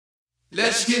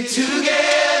Let's get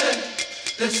together.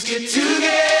 Let's get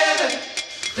together.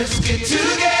 Let's get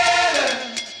together.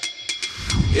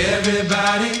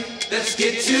 Everybody, let's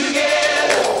get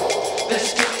together.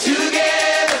 Let's get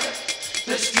together.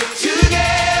 Let's get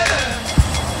together.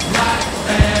 Like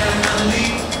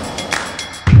family.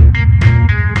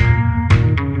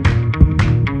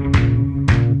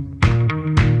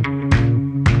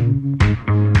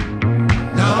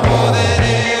 Now more than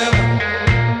ever,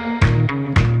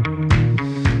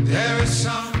 there is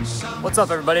some. What's up,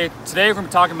 everybody? Today we're going to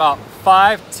be talking about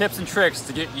 5 tips and tricks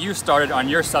to get you started on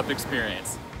your SUP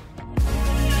experience.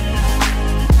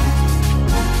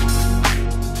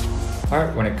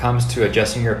 Alright, when it comes to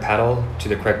adjusting your paddle to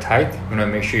the correct height, you want to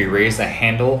make sure you raise the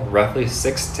handle roughly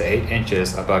 6 to 8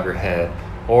 inches above your head,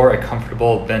 or a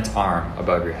comfortable bent arm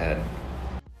above your head.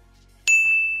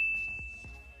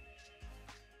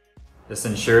 This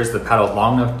ensures the paddle is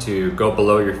long enough to go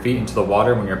below your feet into the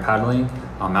water when you're paddling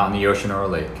out in the ocean or a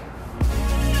lake.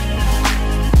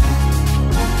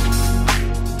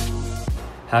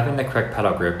 Having the correct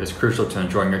paddle grip is crucial to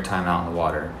enjoying your time out in the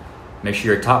water. Make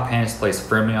sure your top hand is placed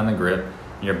firmly on the grip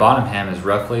and your bottom hand is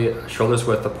roughly shoulders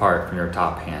width apart from your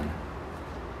top hand.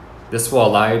 This will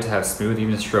allow you to have smooth,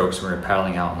 even strokes when you're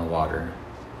paddling out in the water.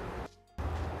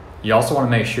 You also want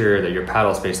to make sure that your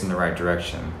paddle is facing the right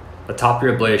direction. The top of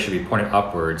your blade should be pointed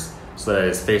upwards so that it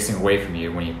is facing away from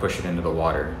you when you push it into the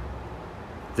water.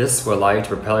 This will allow you to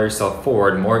propel yourself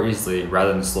forward more easily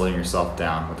rather than slowing yourself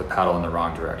down with the paddle in the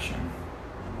wrong direction.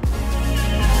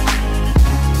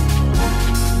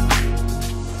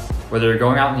 Whether you're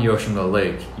going out in the ocean or the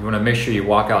lake, you want to make sure you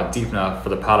walk out deep enough for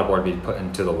the paddleboard to be put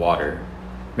into the water.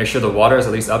 Make sure the water is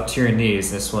at least up to your knees,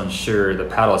 and this will ensure the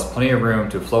paddle has plenty of room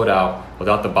to float out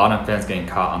without the bottom fins getting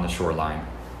caught on the shoreline.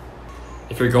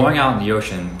 If you're going out in the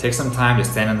ocean, take some time to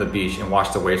stand on the beach and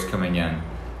watch the waves coming in.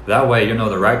 That way you'll know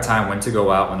the right time when to go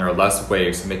out when there are less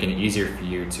waves, making it easier for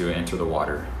you to enter the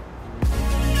water.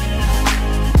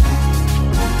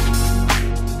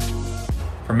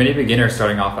 For many beginners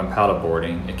starting off on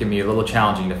paddleboarding, it can be a little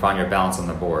challenging to find your balance on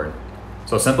the board.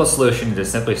 So a simple solution is to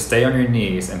simply stay on your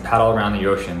knees and paddle around the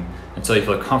ocean until you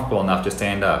feel comfortable enough to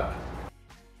stand up.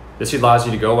 This allows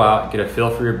you to go out, get a feel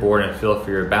for your board and a feel for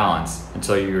your balance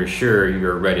until you are sure you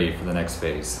are ready for the next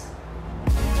phase.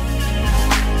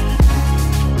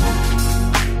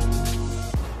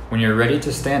 When you're ready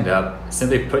to stand up,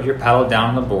 simply put your paddle down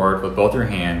on the board with both your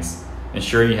hands.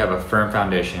 Ensure you have a firm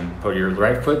foundation. Put your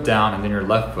right foot down and then your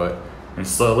left foot, and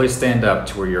slowly stand up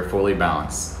to where you're fully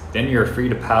balanced. Then you're free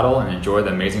to paddle and enjoy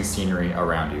the amazing scenery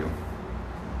around you.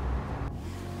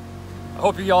 I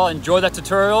hope you all enjoyed that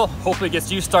tutorial. Hopefully it gets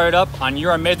you started up on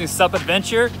your amazing SUP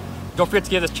adventure. Don't forget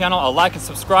to give this channel a like and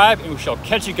subscribe, and we shall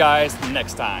catch you guys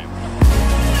next time.